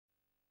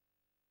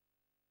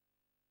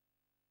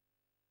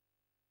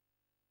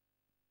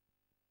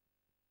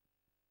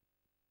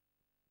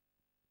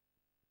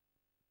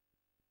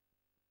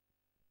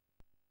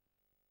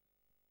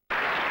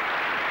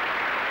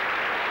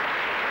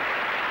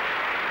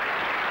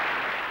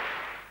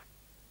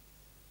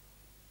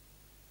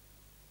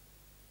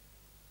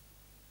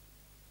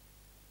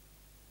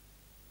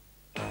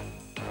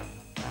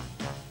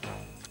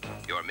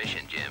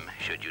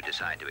should you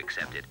decide to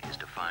accept it, is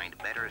to find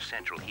better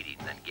central heating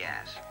than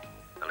gas.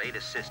 The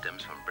latest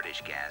systems from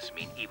British Gas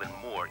mean even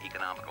more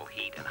economical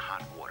heat and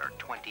hot water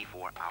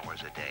 24 hours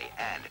a day.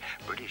 And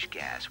British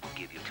Gas will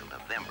give you till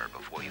November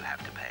before you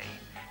have to pay.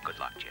 Good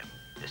luck, Jim.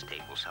 This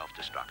tape will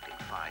self-destruct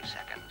in 5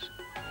 seconds.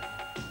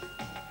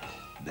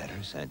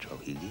 Better central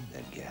heating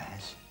than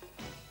gas?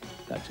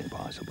 That's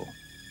impossible.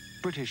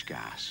 British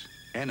Gas.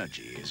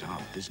 Energy is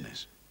our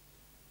business.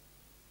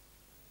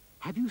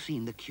 Have you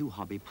seen the Q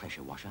Hobby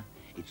pressure washer?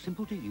 It's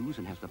simple to use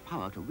and has the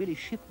power to really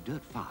shift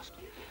dirt fast.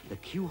 The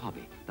Q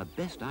Hobby, the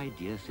best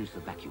idea since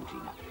the vacuum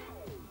cleaner.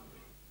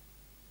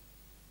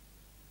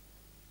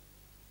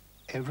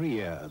 Every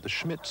year, the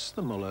Schmidts,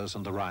 the Mullers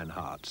and the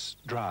Reinhardts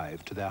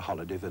drive to their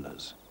holiday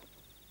villas.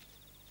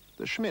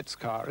 The Schmidts'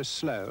 car is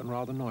slow and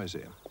rather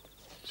noisy,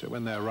 so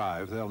when they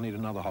arrive, they'll need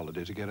another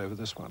holiday to get over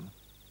this one.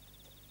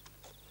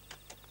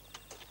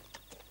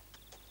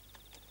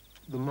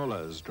 The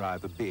Mullers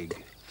drive a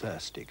big,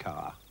 thirsty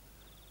car,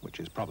 which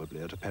is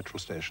probably at a petrol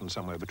station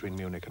somewhere between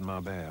Munich and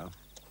Marbella.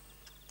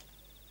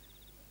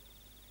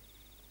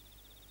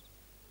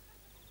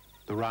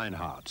 The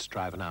Reinhardts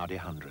drive an Audi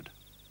 100,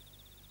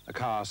 a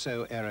car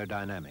so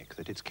aerodynamic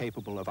that it's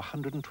capable of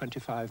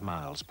 125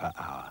 miles per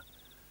hour.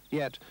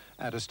 Yet,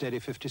 at a steady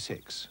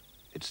 56,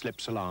 it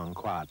slips along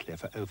quietly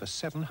for over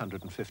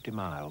 750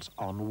 miles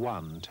on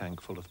one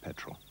tank full of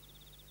petrol.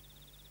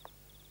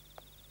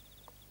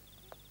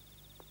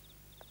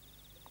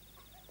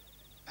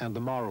 And the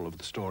moral of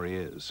the story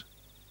is,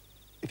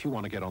 if you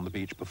want to get on the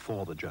beach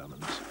before the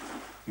Germans,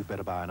 you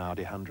better buy an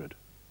Audi 100.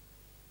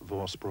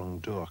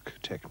 Vorsprung durch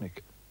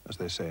Technik, as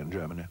they say in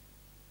Germany.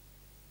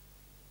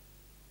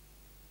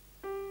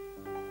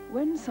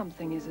 When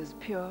something is as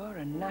pure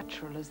and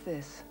natural as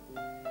this,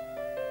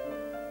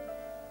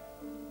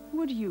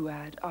 would you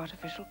add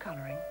artificial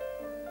coloring?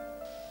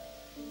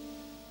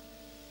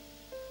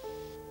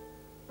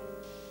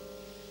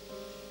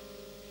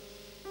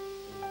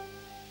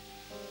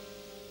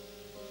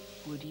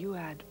 Would you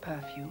add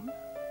perfume?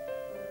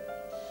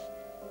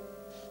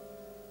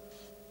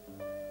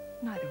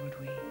 Neither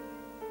would we.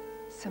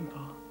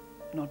 Simple.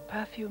 Not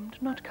perfumed,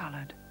 not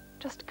colored.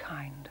 Just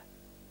kind.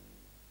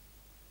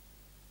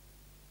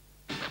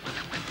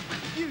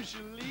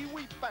 Usually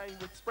we bang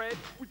with spread.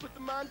 We put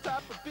them on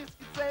top of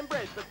biscuits and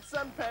bread. But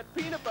sun-pat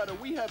peanut butter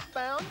we have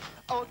found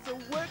also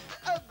works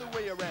the other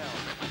way around.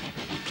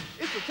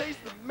 It's the taste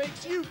that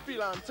makes you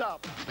feel on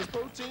top. It's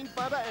protein,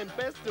 butter, and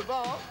best of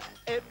all,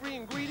 every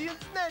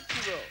ingredient's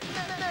natural.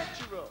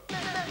 Natural.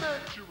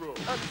 Natural.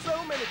 On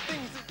so many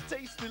things it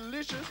tastes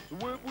delicious.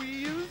 The word we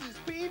use is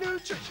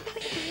pea-nutritious.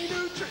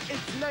 Pea-nutritious.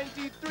 It's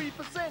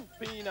 93%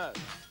 peanuts.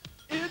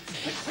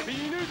 It's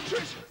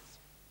pea-nutritious.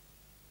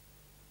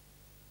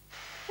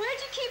 Where'd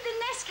you keep the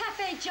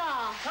Nescafe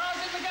jar? Car's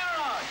in the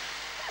garage.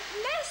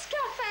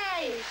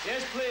 Nescafe!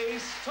 Yes,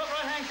 please. Top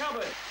right-hand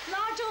cupboard.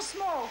 Large or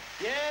small?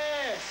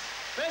 Yes.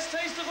 Best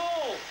taste of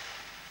all.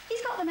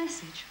 He's got the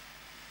message.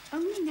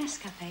 Only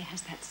Nescafe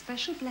has that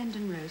special blend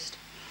and roast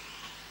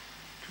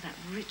for that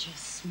richer,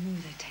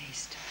 smoother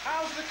taste.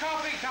 How's the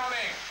coffee coming?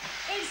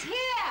 It's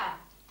here!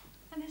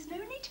 And there's no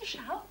need to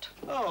shout.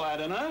 Oh, I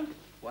don't know.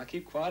 Why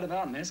keep quiet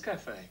about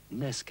Nescafe?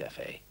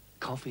 Nescafe,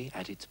 coffee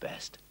at its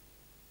best.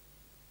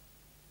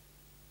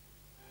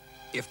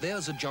 If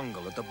there's a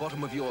jungle at the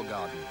bottom of your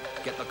garden,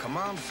 get the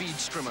Command Feed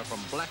Strimmer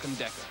from Black &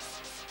 Decker.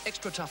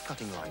 Extra tough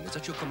cutting line is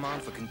at your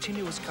command for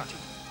continuous cutting.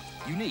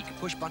 Unique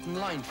push-button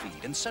line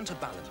feed and center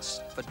balance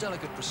for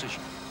delicate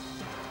precision.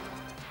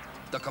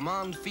 The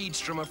Command Feed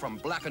Strimmer from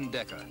Black &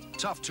 Decker.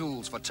 Tough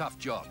tools for tough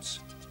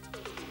jobs.